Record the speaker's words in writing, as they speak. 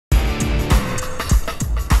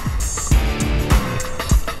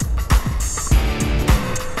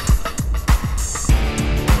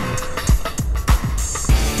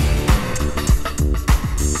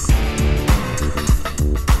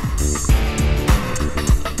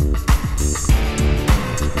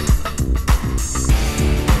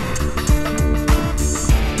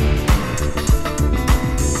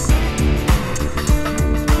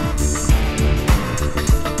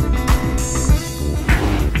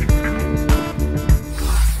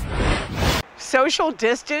social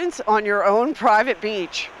distance on your own private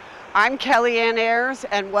beach. I'm Kellyanne Ayers,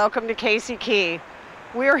 and welcome to Casey Key.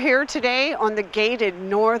 We're here today on the gated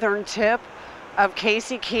northern tip of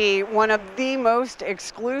Casey Key, one of the most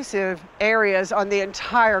exclusive areas on the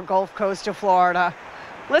entire Gulf Coast of Florida.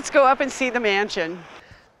 Let's go up and see the mansion.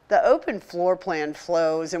 The open floor plan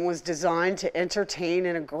flows and was designed to entertain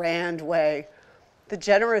in a grand way. The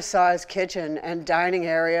generous sized kitchen and dining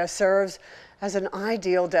area serves as an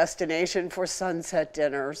ideal destination for sunset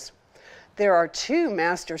dinners. There are 2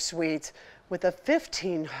 master suites with a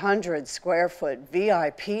 1,500 square foot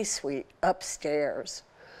VIP suite upstairs.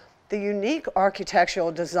 The unique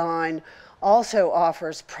architectural design also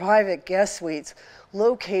offers private guest suites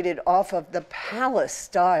located off of the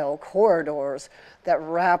palace-style corridors that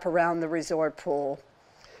wrap around the resort pool.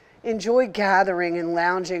 Enjoy gathering and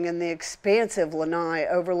lounging in the expansive lanai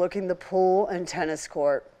overlooking the pool and tennis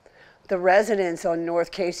court. The residents on North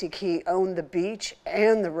Casey Key own the beach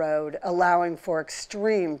and the road, allowing for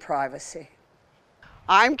extreme privacy.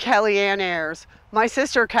 I'm Kellyanne Ayers. My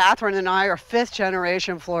sister Catherine and I are 5th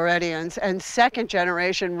generation Floridians and 2nd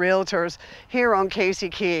generation realtors here on Casey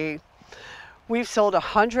Key. We've sold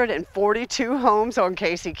 142 homes on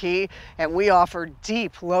Casey Key, and we offer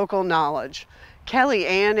deep local knowledge.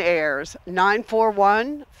 Kellyanne Ayers,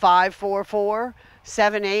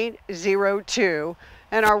 941-544-7802.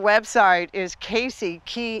 And our website is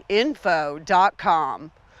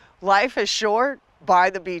caseykeyinfo.com. Life is short, buy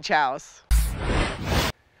the beach house.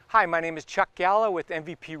 Hi, my name is Chuck Gallo with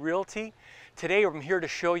MVP Realty. Today I'm here to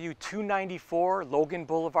show you 294 Logan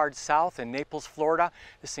Boulevard South in Naples, Florida.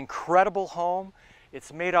 This incredible home.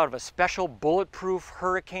 It's made out of a special bulletproof,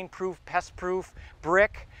 hurricane-proof, pest-proof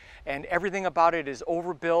brick, and everything about it is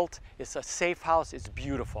overbuilt. It's a safe house. It's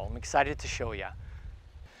beautiful. I'm excited to show you.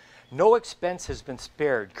 No expense has been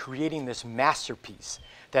spared creating this masterpiece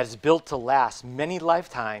that is built to last many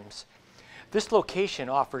lifetimes. This location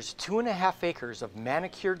offers 2.5 acres of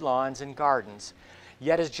manicured lawns and gardens,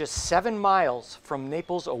 yet is just 7 miles from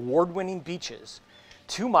Naples' award-winning beaches,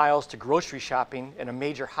 2 miles to grocery shopping and a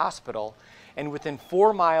major hospital, and within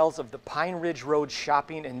 4 miles of the Pine Ridge Road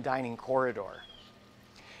shopping and dining corridor.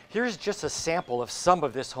 Here's just a sample of some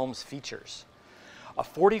of this home's features. A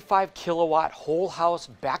 45 kilowatt whole house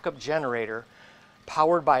backup generator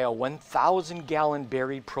powered by a 1,000 gallon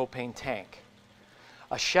buried propane tank.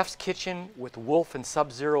 A chef's kitchen with Wolf and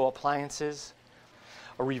Sub-Zero appliances,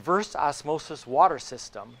 a reverse osmosis water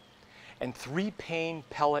system, and 3-pane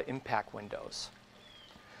Pella impact windows.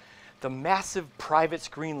 The massive private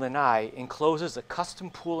screen lanai encloses a custom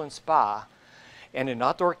pool and spa and an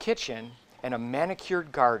outdoor kitchen and a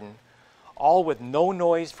manicured garden, all with no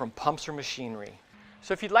noise from pumps or machinery.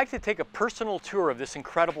 So if you'd like to take a personal tour of this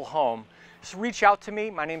incredible home, just reach out to me.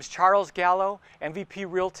 My name is Charles Gallo,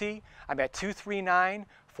 MVP Realty. I'm at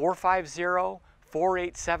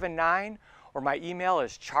 239-450-4879, or my email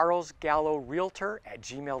is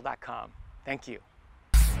charlesgallorealtor@gmail.com. Thank you.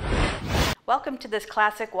 Welcome to this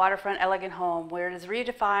classic waterfront elegant home where it is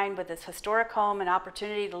redefined with its historic home and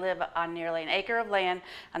opportunity to live on nearly an acre of land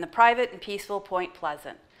on the private and peaceful Point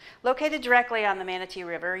Pleasant. Located directly on the Manatee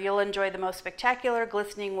River, you'll enjoy the most spectacular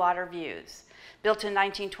glistening water views. Built in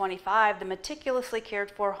 1925, the meticulously cared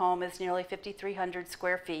for home is nearly 5,300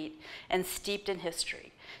 square feet and steeped in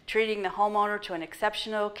history, treating the homeowner to an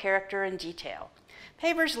exceptional character and detail.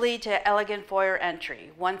 Pavers lead to elegant foyer entry.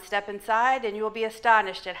 One step inside and you will be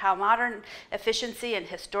astonished at how modern efficiency and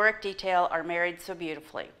historic detail are married so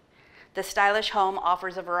beautifully. The stylish home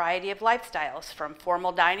offers a variety of lifestyles, from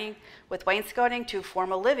formal dining with wainscoting to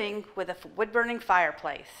formal living with a wood-burning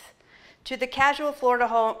fireplace, to the casual Florida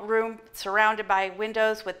home room surrounded by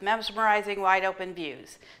windows with mesmerizing wide-open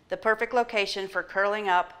views, the perfect location for curling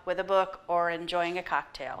up with a book or enjoying a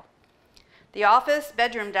cocktail. The office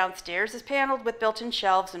bedroom downstairs is paneled with built-in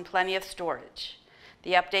shelves and plenty of storage.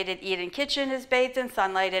 The updated eat-in kitchen is bathed in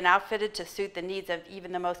sunlight and outfitted to suit the needs of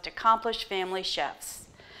even the most accomplished family chefs.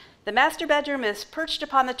 The master bedroom is perched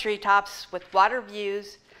upon the treetops with water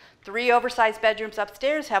views. 3 oversized bedrooms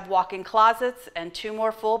upstairs have walk-in closets and 2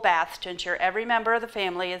 more full baths to ensure every member of the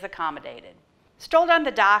family is accommodated. Stroll down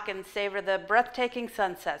the dock and savor the breathtaking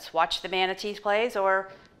sunsets, watch the manatees plays,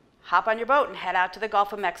 or hop on your boat and head out to the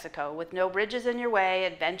Gulf of Mexico. With no bridges in your way,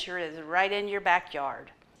 adventure is right in your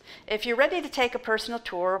backyard. If you're ready to take a personal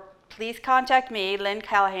tour, please contact me, Lynn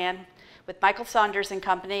Callahan, with Michael Saunders and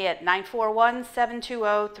Company at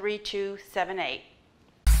 941-720-3278.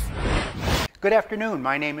 Good afternoon.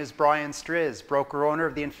 My name is Brian Striz, broker-owner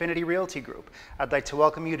of the Infinity Realty Group. I'd like to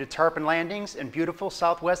welcome you to Tarpon Landings in beautiful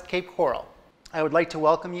Southwest Cape Coral. I would like to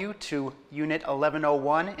welcome you to Unit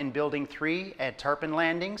 1101 in Building 3 at Tarpon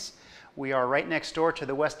Landings. We are right next door to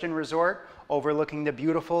the Westin Resort, overlooking the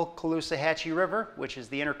beautiful Caloosahatchee River, which is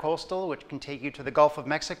the intercoastal, which can take you to the Gulf of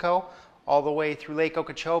Mexico, all the way through Lake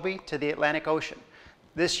Okeechobee to the Atlantic Ocean.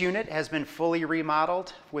 This unit has been fully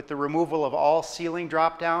remodeled with the removal of all ceiling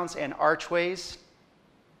drop-downs and archways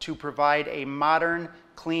to provide a modern,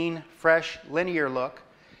 clean, fresh, linear look.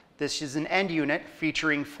 This is an end unit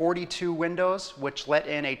featuring 42 windows, which let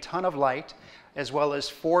in a ton of light, as well as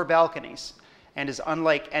 4 balconies, and is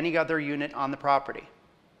unlike any other unit on the property.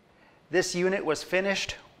 This unit was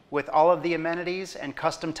finished with all of the amenities and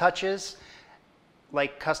custom touches,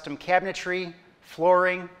 like custom cabinetry,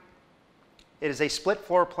 flooring. It is a split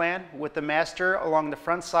floor plan with the master along the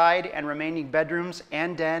front side and remaining bedrooms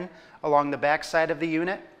and den along the back side of the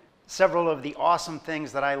unit. Several of the awesome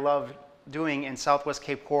things that I love doing in Southwest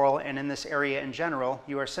Cape Coral and in this area in general: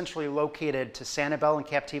 you are centrally located to Sanibel and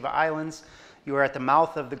Captiva Islands. You are at the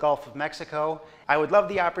mouth of the Gulf of Mexico. I would love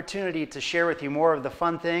the opportunity to share with you more of the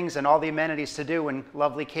fun things and all the amenities to do in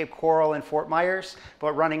lovely Cape Coral and Fort Myers,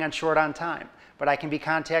 but running on short on time. But I can be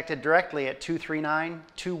contacted directly at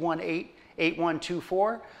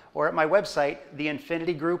 239-218-8124 or at my website,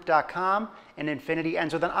 theinfinitygroup.com, and infinity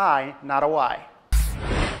ends with an I, not a Y.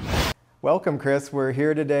 Welcome, Chris. We're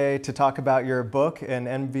here today to talk about your book and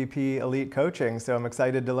MVP Elite Coaching, so I'm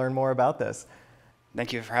excited to learn more about this.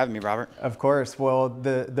 Thank you for having me, Robert. Of course. Well,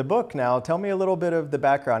 the book now, tell me a little bit of the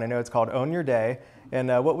background. I know it's called Own Your Day, and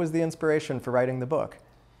what was the inspiration for writing the book?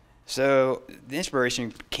 So the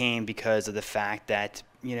inspiration came because of the fact that,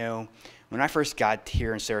 you know, when I first got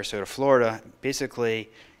here in Sarasota, Florida, basically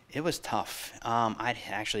it was tough. I'd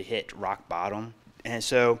actually hit rock bottom. And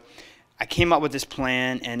so I came up with this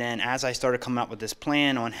plan, and then as I started coming up with this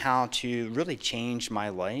plan on how to really change my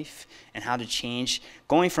life and how to change,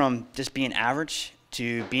 going from just being average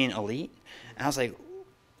to being elite, and I was like,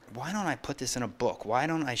 why don't I put this in a book? Why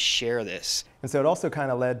don't I share this? And so it also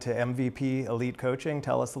kind of led to MVP Elite Coaching.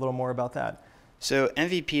 Tell us a little more about that. So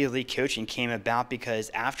MVP Elite Coaching came about because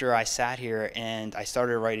after I sat here and I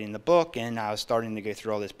started writing the book and I was starting to go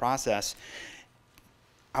through all this process,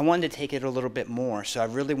 I wanted to take it a little bit more, so I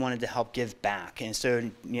really wanted to help give back. And so,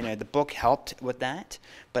 you know, the book helped with that,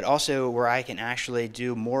 but also where I can actually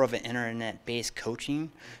do more of an internet-based coaching.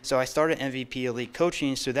 So I started MVP Elite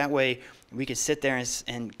Coaching so that way we could sit there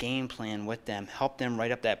and game plan with them, help them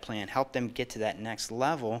write up that plan, help them get to that next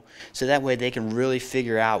level, so that way they can really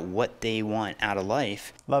figure out what they want out of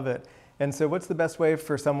life. Love it. And so what's the best way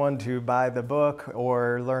for someone to buy the book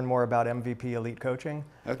or learn more about MVP Elite Coaching?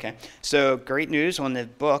 Okay, so great news on the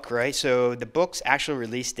book, right? So the book's actual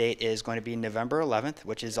release date is going to be November 11th,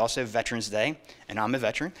 which is also Veterans Day, and I'm a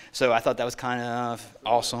veteran, so I thought that was kind of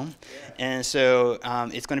awesome. And so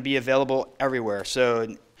it's going to be available everywhere.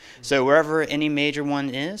 So wherever any major one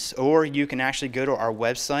is, or you can actually go to our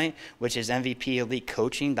website, which is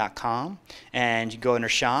mvpelitecoaching.com, and you go in our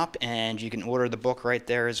shop and you can order the book right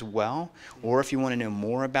there as well. Or if you want to know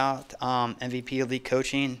more about MVP Elite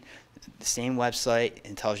Coaching, the same website,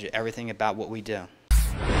 and tells you everything about what we do.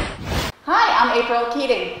 Hi, I'm April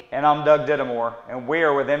Keating. And I'm Doug Dittamore, and we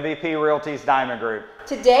are with MVP Realty's Diamond Group.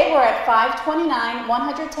 Today we're at 529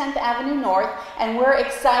 110th Avenue North, and we're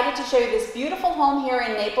excited to show you this beautiful home here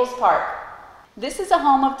in Naples Park. This is a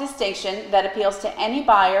home of distinction that appeals to any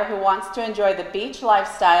buyer who wants to enjoy the beach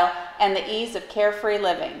lifestyle and the ease of carefree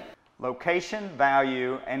living. Location,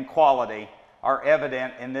 value, and quality are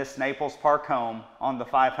evident in this Naples Park home on the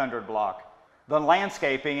 500 block. The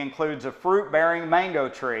landscaping includes a fruit-bearing mango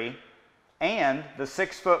tree, and the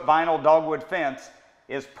 6-foot vinyl dogwood fence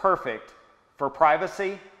is perfect for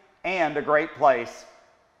privacy and a great place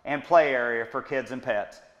and play area for kids and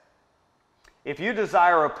pets. If you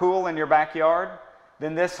desire a pool in your backyard,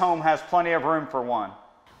 then this home has plenty of room for one.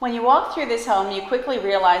 When you walk through this home, you quickly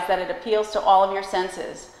realize that it appeals to all of your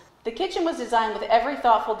senses. The kitchen was designed with every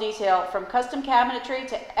thoughtful detail, from custom cabinetry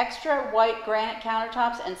to extra white granite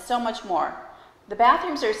countertops and so much more. The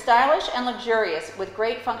bathrooms are stylish and luxurious with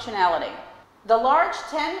great functionality. The large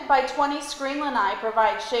 10 by 20 screen lanai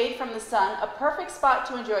provides shade from the sun, a perfect spot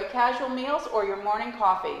to enjoy casual meals or your morning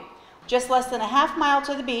coffee. Just less than a half mile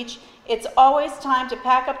to the beach, it's always time to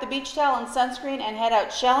pack up the beach towel and sunscreen and head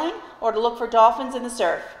out shelling or to look for dolphins in the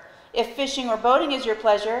surf. If fishing or boating is your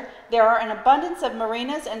pleasure, there are an abundance of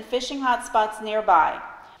marinas and fishing hotspots nearby.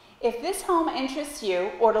 If this home interests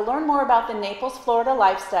you, or to learn more about the Naples, Florida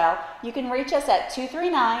lifestyle, you can reach us at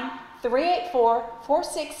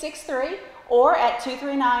 239-384-4663 or at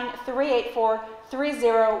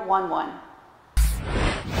 239-384-3011.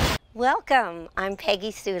 Welcome, I'm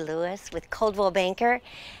Peggy Sue Lewis with Coldwell Banker,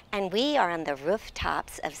 and we are on the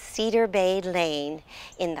rooftops of Cedar Bay Lane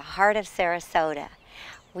in the heart of Sarasota.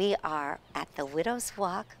 We are at the Widow's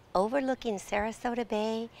Walk, overlooking Sarasota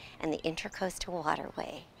Bay and the Intercoastal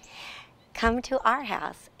Waterway. Come to our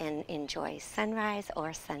house and enjoy sunrise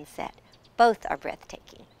or sunset. Both are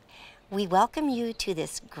breathtaking. We welcome you to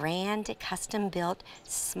this grand, custom-built,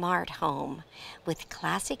 smart home with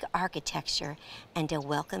classic architecture and a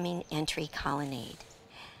welcoming entry colonnade.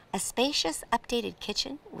 A spacious, updated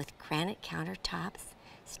kitchen with granite countertops,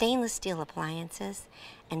 stainless steel appliances,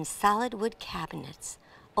 and solid wood cabinets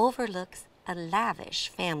overlooks a lavish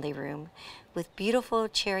family room with beautiful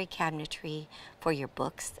cherry cabinetry for your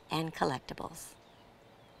books and collectibles.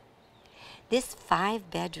 This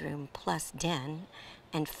 5-bedroom plus den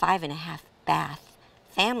and 5.5-bath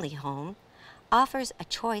family home offers a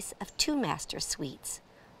choice of 2 master suites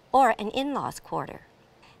or an in-laws quarter.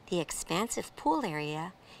 The expansive pool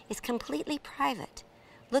area is completely private,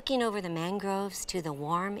 looking over the mangroves to the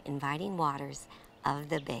warm, inviting waters of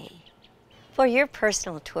the bay. For your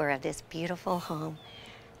personal tour of this beautiful home,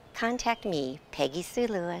 contact me, Peggy Sue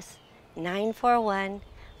Lewis,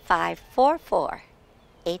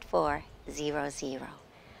 941-544-8400.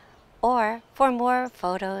 Or for more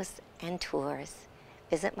photos and tours,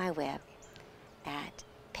 visit my web at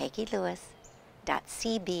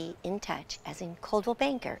peggylewis.cbintouch, as in Coldwell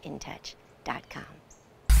Banker intouch.com.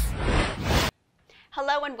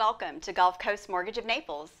 Hello and welcome to Gulf Coast Mortgage of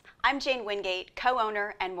Naples. I'm Jane Wingate,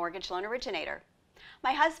 co-owner and mortgage loan originator.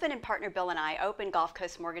 My husband and partner Bill and I opened Gulf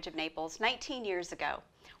Coast Mortgage of Naples 19 years ago.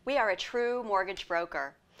 We are a true mortgage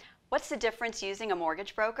broker. What's the difference using a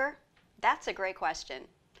mortgage broker? That's a great question.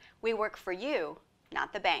 We work for you,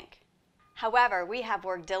 not the bank. However, we have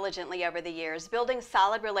worked diligently over the years, building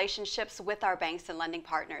solid relationships with our banks and lending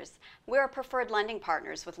partners. We're preferred lending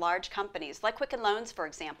partners with large companies like Quicken Loans, for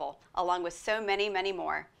example, along with so many, many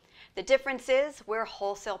more. The difference is we're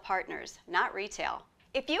wholesale partners, not retail.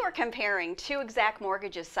 If you are comparing 2 exact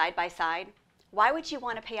mortgages side by side, why would you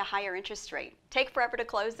want to pay a higher interest rate? Take forever to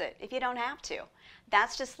close it if you don't have to.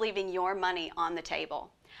 That's just leaving your money on the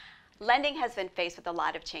table. Lending has been faced with a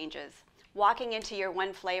lot of changes. Walking into your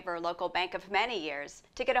One Flavor local bank of many years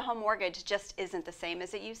to get a home mortgage just isn't the same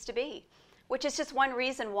as it used to be, which is just one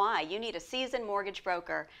reason why you need a seasoned mortgage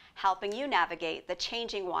broker helping you navigate the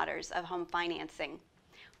changing waters of home financing.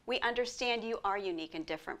 We understand you are unique and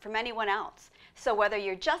different from anyone else, so whether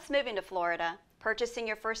you're just moving to Florida, purchasing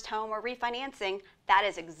your first home, or refinancing, that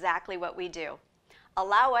is exactly what we do.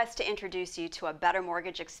 Allow us to introduce you to a better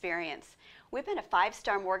mortgage experience. We've been a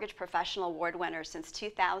 5-star Mortgage Professional Award winner since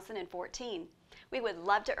 2014. We would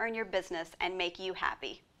love to earn your business and make you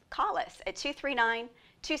happy. Call us at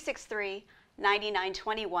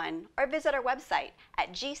 239-263-9921 or visit our website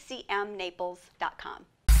at gcmnaples.com.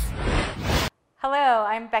 Hello,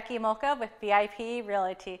 I'm Becky Molka with VIP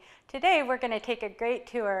Realty. Today we're going to take a great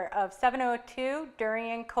tour of 702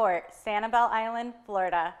 Durian Court, Sanibel Island,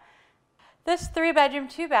 Florida. This 3-bedroom,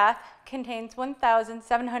 2-bath contains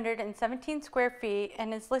 1,717 square feet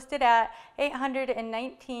and is listed at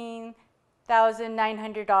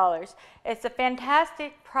 $819,900. It's a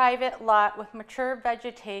fantastic private lot with mature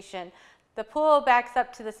vegetation. The pool backs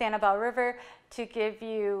up to the Sanibel River to give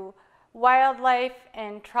you wildlife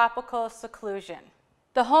and tropical seclusion.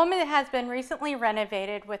 The home has been recently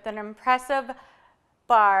renovated with an impressive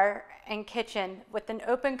bar and kitchen with an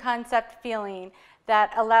open concept feeling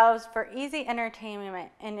that allows for easy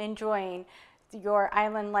entertainment and enjoying your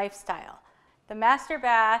island lifestyle. The master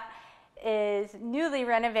bath is newly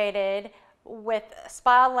renovated with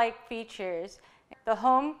spa-like features. The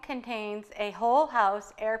home contains a whole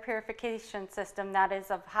house air purification system that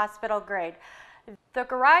is of hospital grade. The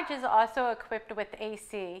garage is also equipped with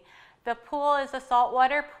AC. The pool is a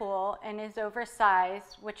saltwater pool and is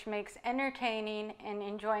oversized, which makes entertaining and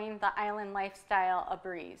enjoying the island lifestyle a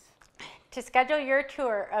breeze. To schedule your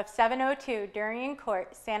tour of 702 Durian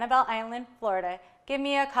Court, Sanibel Island, Florida, give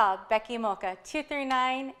me a call, Becky Molka,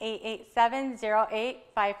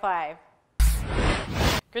 239-887-0855.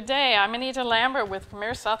 Good day, I'm Anita Lambert with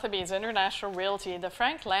Premier Sotheby's International Realty, the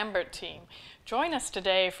Frank Lambert team. Join us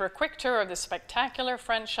today for a quick tour of the spectacular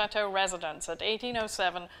French Chateau residence at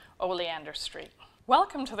 1807 Oleander Street.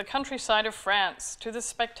 Welcome to the countryside of France, to this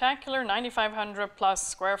spectacular 9,500 plus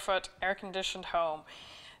square foot air-conditioned home.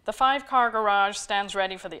 The 5-car garage stands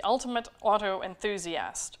ready for the ultimate auto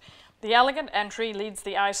enthusiast. The elegant entry leads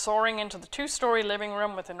the eye soaring into the 2-story living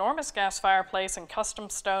room with enormous gas fireplace and custom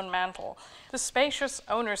stone mantel. The spacious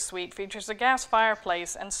owner's suite features a gas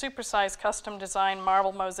fireplace and supersized custom designed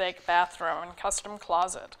marble mosaic bathroom and custom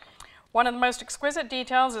closet. One of the most exquisite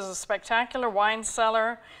details is a spectacular wine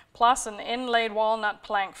cellar, plus an inlaid walnut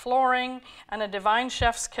plank flooring, and a divine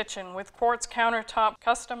chef's kitchen with quartz countertop,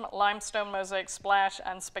 custom limestone mosaic splash,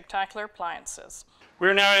 and spectacular appliances.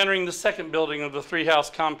 We're now entering the second building of the three-house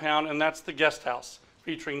compound, and that's the guest house,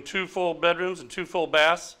 featuring 2 full bedrooms and 2 full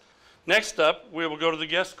baths. Next up, we will go to the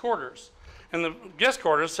guest quarters. And the guest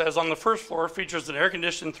quarters, as on the first floor, features an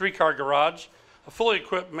air-conditioned 3-car garage, a fully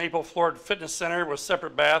equipped maple floored fitness center with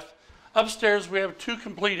separate bath. Upstairs, we have 2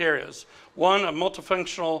 complete areas. One, a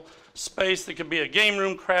multifunctional space that could be a game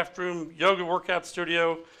room, craft room, yoga workout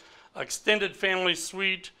studio, extended family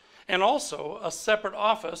suite, and also a separate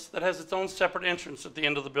office that has its own separate entrance at the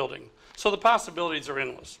end of the building. So the possibilities are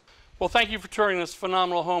endless. Well, thank you for touring this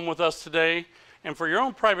phenomenal home with us today. And for your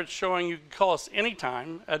own private showing, you can call us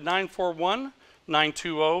anytime at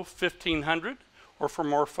 941-920-1500. Or for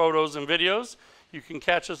more photos and videos, you can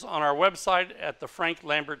catch us on our website at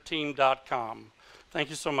thefranklambertteam.com. Thank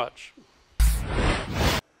you so much.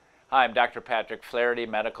 Hi, I'm Dr. Patrick Flaherty,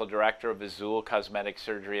 Medical Director of Azul Cosmetic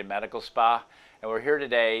Surgery and Medical Spa. And we're here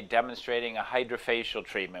today demonstrating a hydrofacial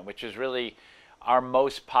treatment, which is really our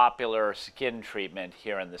most popular skin treatment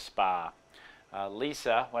here in the spa.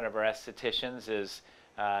 Lisa, one of our estheticians, is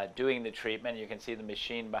doing the treatment. You can see the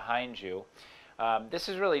machine behind you. This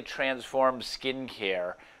has really transformed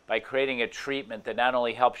skincare by creating a treatment that not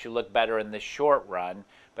only helps you look better in the short run,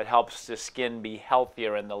 but helps the skin be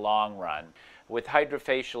healthier in the long run. With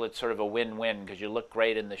hydrofacial, it's sort of a win-win because you look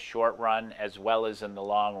great in the short run as well as in the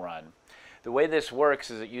long run. The way this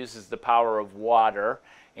works is it uses the power of water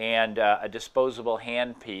and a disposable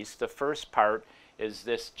handpiece. The first part is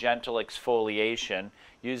this gentle exfoliation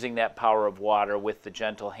using that power of water with the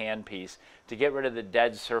gentle handpiece to get rid of the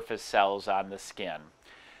dead surface cells on the skin.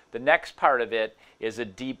 The next part of it is a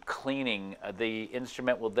deep cleaning. The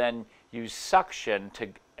instrument will then use suction to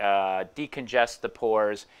decongest the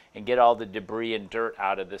pores and get all the debris and dirt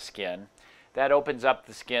out of the skin. That opens up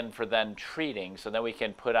the skin for then treating, so then we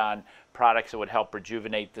can put on products that would help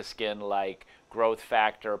rejuvenate the skin like growth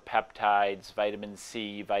factor, peptides, vitamin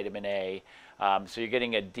C, vitamin A. So you're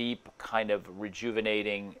getting a deep kind of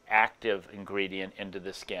rejuvenating active ingredient into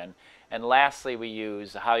the skin. And lastly, we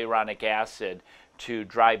use hyaluronic acid to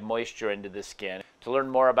drive moisture into the skin. To learn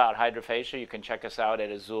more about hydrofacial, you can check us out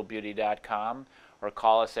at azulbeauty.com or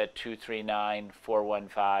call us at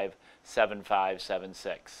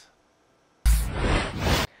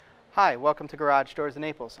 239-415-7576. Hi, welcome to Garage Doors of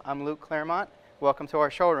Naples. I'm Luke Claremont. Welcome to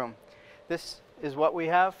our showroom. This is what we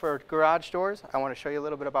have for garage doors. I want to show you a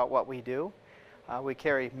little bit about what we do. We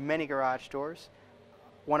carry many garage doors.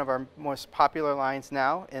 One of our most popular lines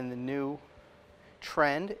now in the new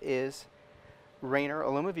trend is Rainer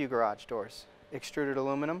AlumaView garage doors. Extruded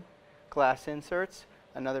aluminum, glass inserts.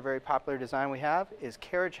 Another very popular design we have is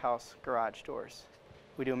carriage house garage doors.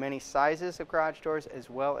 We do many sizes of garage doors as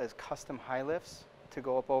well as custom high lifts to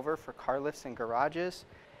go up over for car lifts and garages.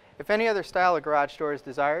 If any other style of garage door is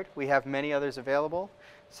desired, we have many others available,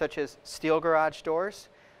 such as steel garage doors.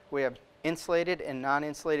 We have insulated and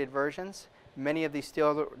non-insulated versions. Many of these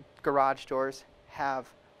steel garage doors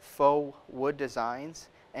have faux wood designs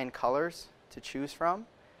and colors to choose from.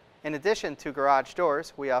 In addition to garage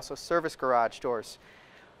doors, we also service garage doors.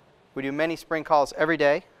 We do many spring calls every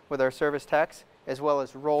day with our service techs, as well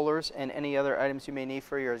as rollers and any other items you may need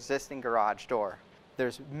for your existing garage door.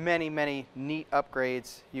 There's many, many neat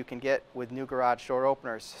upgrades you can get with new garage door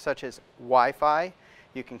openers, such as Wi-Fi.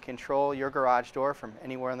 You can control your garage door from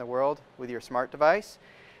anywhere in the world with your smart device.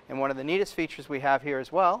 And one of the neatest features we have here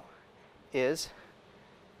as well is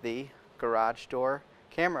the garage door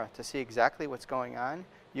camera. To see exactly what's going on,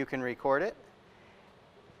 you can record it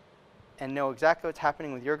and know exactly what's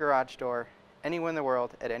happening with your garage door anywhere in the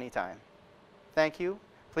world at any time. Thank you.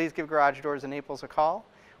 Please give Garage Doors of Naples a call.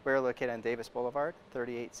 We're located on Davis Boulevard,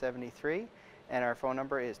 3873, and our phone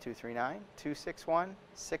number is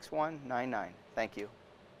 239-261-6199. Thank you.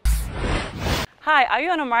 Hi, are you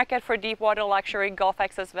on the market for deep-water luxury Gulf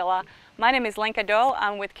Access villa? My name is Lenka Dole.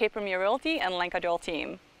 I'm with Cape Premier Realty and Lenka Dole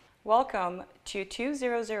team. Welcome to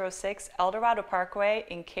 2006 Eldorado Parkway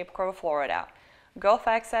in Cape Coral, Florida. Gulf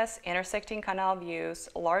Access, intersecting canal views,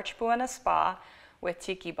 large pool and a spa with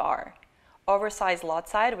tiki bar. Oversized lot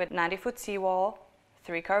side with 90-foot seawall,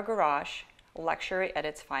 3-car garage, luxury at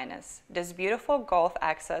its finest. This beautiful Gulf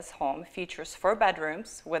Access home features 4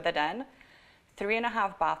 bedrooms with a den,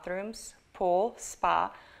 3.5 bathrooms, pool,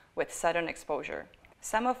 spa with southern exposure.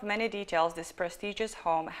 Some of many details this prestigious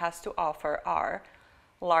home has to offer are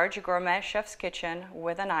large gourmet chef's kitchen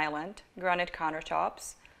with an island, granite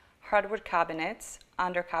countertops, hardwood cabinets,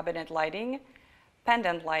 under cabinet lighting,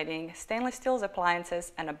 pendant lighting, stainless steel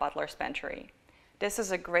appliances, and a butler's pantry. This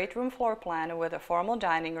is a great room floor plan with a formal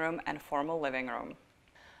dining room and formal living room.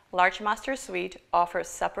 Large master suite offers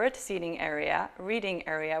separate seating area, reading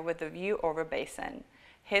area with a view over basin,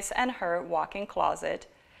 his and her walk-in closet,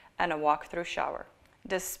 and a walk-through shower.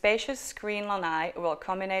 This spacious screen lanai will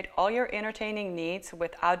accommodate all your entertaining needs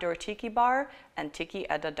with outdoor tiki bar and tiki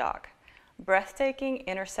at the dock, breathtaking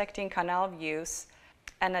intersecting canal views,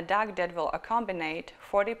 and a dock that will accommodate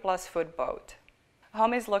 40-plus foot boat.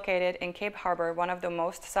 Home is located in Cape Harbor, one of the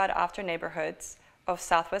most sought-after neighborhoods of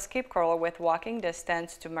Southwest Cape Coral, with walking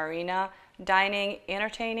distance to marina, dining,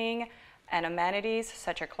 entertaining, and amenities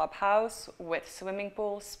such as a clubhouse with swimming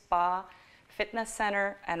pool, spa, fitness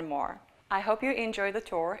center, and more. I hope you enjoy the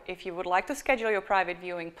tour. If you would like to schedule your private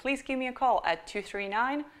viewing, please give me a call at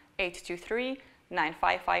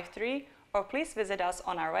 239-823-9553, or please visit us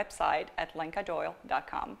on our website at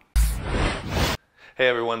lenkadoyle.com. Hey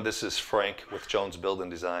everyone, this is Frank with Jones Building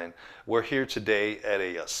Design. We're here today at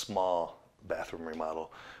a small bathroom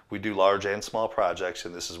remodel. We do large and small projects,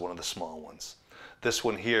 and this is one of the small ones. This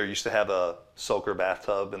one here used to have a soaker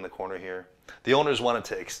bathtub in the corner here. The owners wanted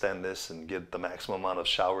to extend this and get the maximum amount of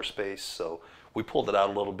shower space, so we pulled it out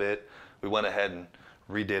a little bit. We went ahead and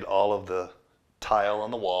redid all of the tile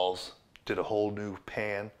on the walls, did a whole new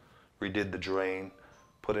pan, redid the drain,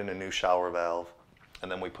 put in a new shower valve,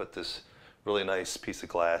 and then we put this really nice piece of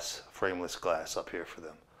glass, frameless glass up here for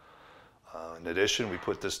them. In addition, we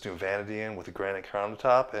put this new vanity in with a granite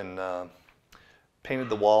countertop and painted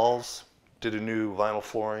the walls, did a new vinyl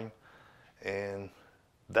flooring, and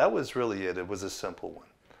that was really it. It was a simple one.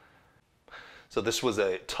 So this was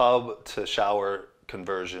a tub to shower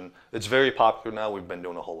conversion. It's very popular now. We've been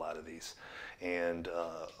doing a whole lot of these. And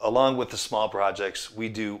along with the small projects, we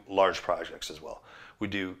do large projects as well. We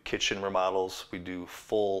do kitchen remodels, we do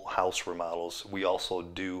full house remodels. We also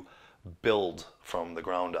do build from the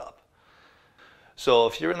ground up. So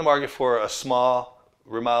if you're in the market for a small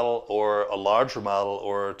remodel or a large remodel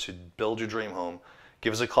or to build your dream home,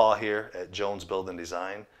 give us a call here at Jones Building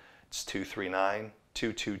Design. It's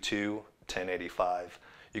 239-222-1085.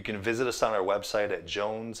 You can visit us on our website at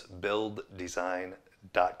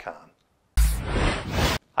jonesbuilddesign.com.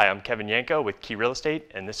 Hi, I'm Kevin Yanko with Key Real Estate,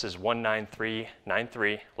 and this is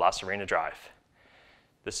 19393 La Serena Drive.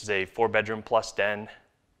 This is a 4-bedroom plus den,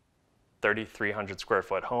 3,300 square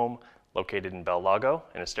foot home located in Bel Lago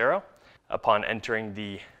in Estero. Upon entering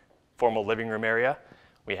the formal living room area,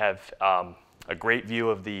 we have a great view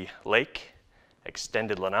of the lake,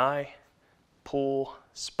 extended lanai, pool,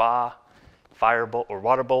 spa,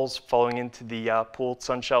 water bowls flowing into the pool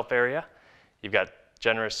sun shelf area. You've got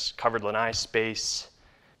generous covered lanai space.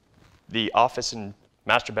 The office and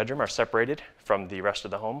master bedroom are separated from the rest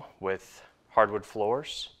of the home with hardwood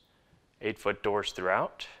floors, 8-foot doors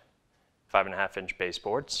throughout, 5.5-inch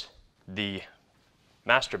baseboards. The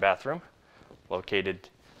master bathroom, located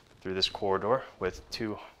through this corridor with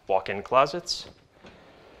 2 walk-in closets.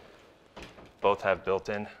 Both have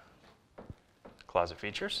built-in closet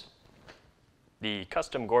features. The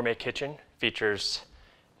custom gourmet kitchen features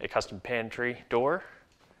a custom pantry door,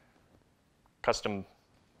 custom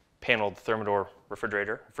paneled Thermador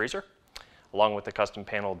refrigerator, freezer, along with the custom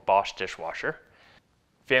paneled Bosch dishwasher.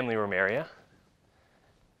 Family room area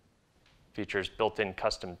features built-in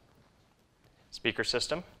custom speaker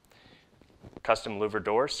system, custom louver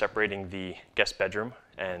doors separating the guest bedroom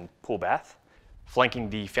and pool bath. Flanking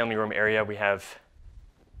the family room area, we have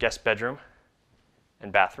guest bedroom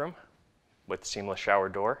and bathroom with seamless shower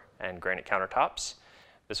door and granite countertops.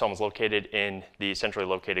 This home is located in the centrally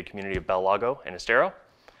located community of Bel Lago in Estero.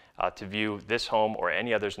 To view this home or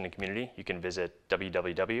any others in the community, you can visit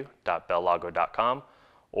www.bellago.com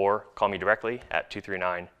or call me directly at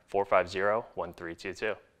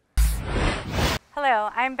 239-450-1322.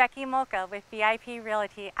 Hello, I'm Becky Molka with VIP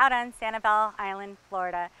Realty out on Sanibel Island,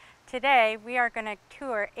 Florida. Today we are going to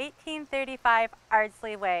tour 1835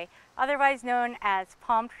 Ardsley Way, otherwise known as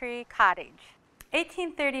Palm Tree Cottage.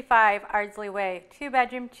 1835 Ardsley Way,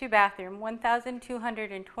 2-bedroom, 2-bathroom,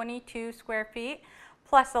 1,222 square feet,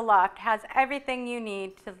 plus a loft, has everything you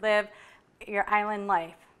need to live your island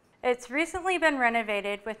life. It's recently been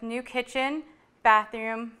renovated with new kitchen,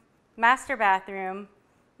 bathroom, master bathroom,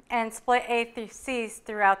 and split A through C's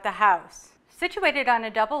throughout the house. Situated on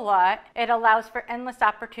a double lot, it allows for endless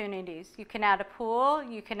opportunities. You can add a pool,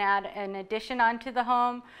 you can add an addition onto the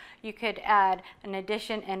home, you could add an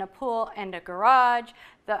addition and a pool and a garage.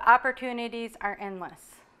 The opportunities are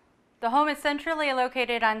endless. The home is centrally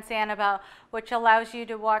located on Sanibel, which allows you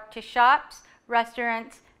to walk to shops,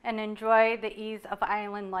 restaurants, and enjoy the ease of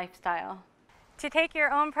island lifestyle. To take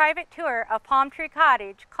your own private tour of Palm Tree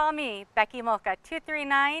Cottage, call me, Becky Mocha,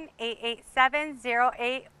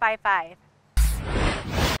 239-887-0855.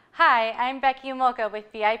 Hi, I'm Becky Mocha with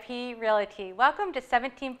VIP Realty. Welcome to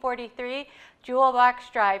 1743 Jewel Box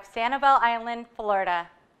Drive, Sanibel Island, Florida.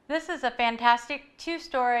 This is a fantastic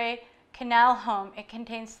two-story canal home. It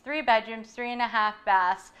contains 3 bedrooms, 3.5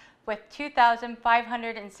 baths with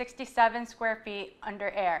 2,567 square feet under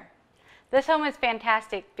air. This home is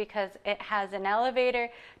fantastic because it has an elevator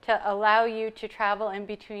to allow you to travel in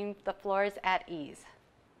between the floors at ease.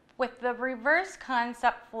 With the reverse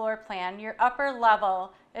concept floor plan, your upper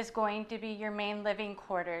level is going to be your main living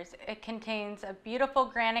quarters. It contains a beautiful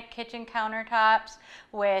granite kitchen countertops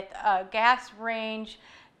with a gas range.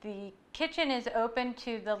 The kitchen is open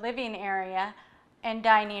to the living area and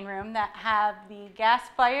dining room that have the gas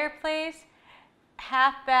fireplace,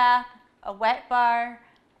 half bath, a wet bar,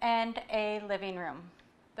 and a living room.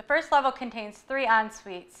 The first level contains 3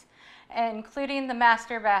 en-suites, including the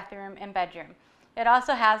master bathroom and bedroom. It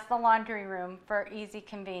also has the laundry room for easy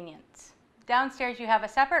convenience. Downstairs you have a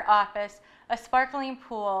separate office, a sparkling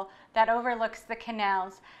pool that overlooks the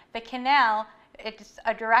canals. The canal, it's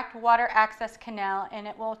a direct water access canal, and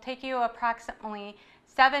it will take you approximately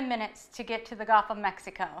 7 minutes to get to the Gulf of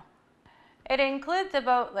Mexico. It includes a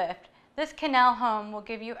boat lift. This canal home will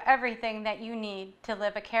give you everything that you need to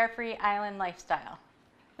live a carefree island lifestyle.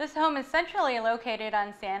 This home is centrally located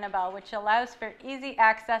on Sanibel, which allows for easy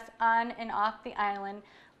access on and off the island,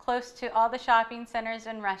 close to all the shopping centers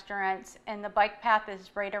and restaurants, and the bike path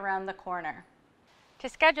is right around the corner. To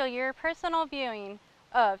schedule your personal viewing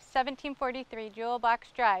of 1743 Jewel Box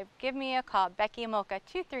Drive, give me a call, Becky Mocha,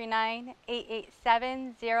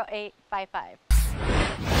 239-887-0855.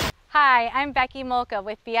 Hi, I'm Becky Mocha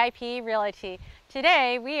with VIP Realty.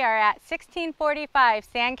 Today we are at 1645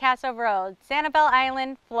 Sandcastle Road, Sanibel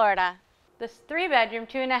Island, Florida. This 3-bedroom,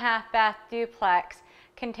 2.5 bath duplex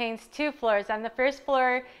contains 2 floors. On the first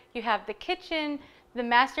floor you have the kitchen, the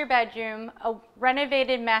master bedroom, a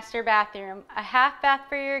renovated master bathroom, a half bath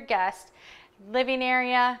for your guests, living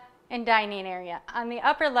area, and dining area. On the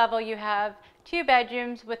upper level you have 2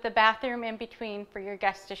 bedrooms with a bathroom in between for your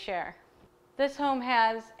guests to share. This home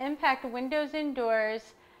has impact windows and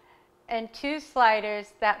doors and 2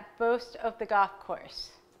 sliders that boast of the golf course.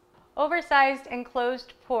 Oversized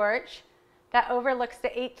enclosed porch that overlooks the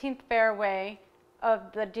 18th fairway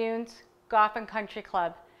of the Dunes Golf and Country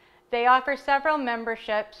Club. They offer several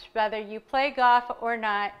memberships. Whether you play golf or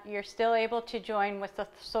not, you're still able to join with the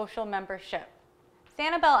social membership.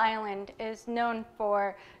 Sanibel Island is known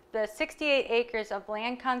for the 68 acres of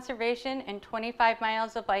land conservation and 25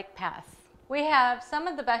 miles of bike paths. We have some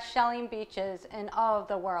of the best shelling beaches in all of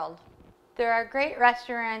the world. There are great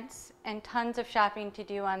restaurants and tons of shopping to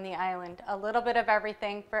do on the island. A little bit of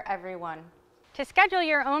everything for everyone. To schedule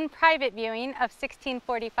your own private viewing of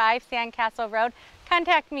 1645 Sandcastle Road,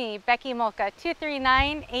 contact me, Becky Mocha,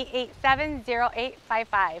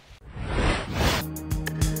 239-887-0855.